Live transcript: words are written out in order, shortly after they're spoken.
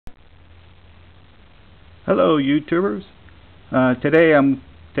Hello YouTubers. Today I'm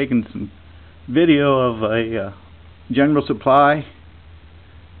taking some video of a General Supply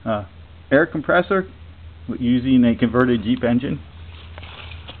air compressor using a converted Jeep engine.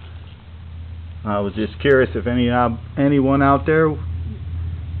 I was just curious if anyone out there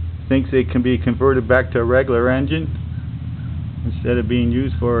thinks it can be converted back to a regular engine instead of being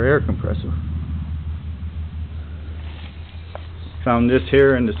used for an air compressor. Found this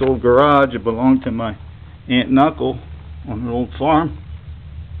here in this old garage. It belonged to my Aunt and Uncle on an old farm,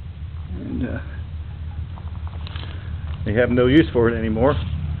 and they have no use for it anymore.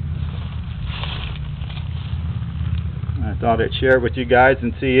 I thought I'd share it with you guys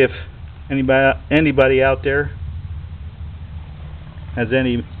and see if anybody out there has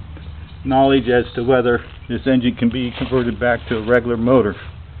any knowledge as to whether this engine can be converted back to a regular motor.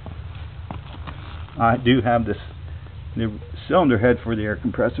 I do have the cylinder head for the air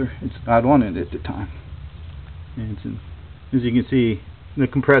compressor. I wanted it at the time. And as you can see, the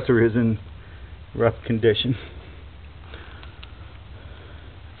compressor is in rough condition.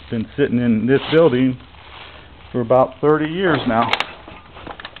 It's been sitting in this building for about 30 years now.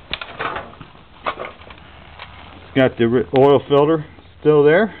 It's got the oil filter still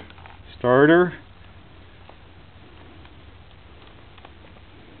there, starter.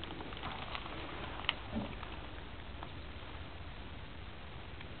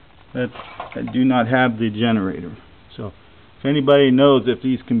 But I do not have the generator. So if anybody knows if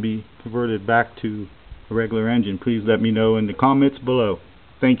these can be converted back to a regular engine, please let me know in the comments below.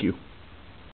 Thank you.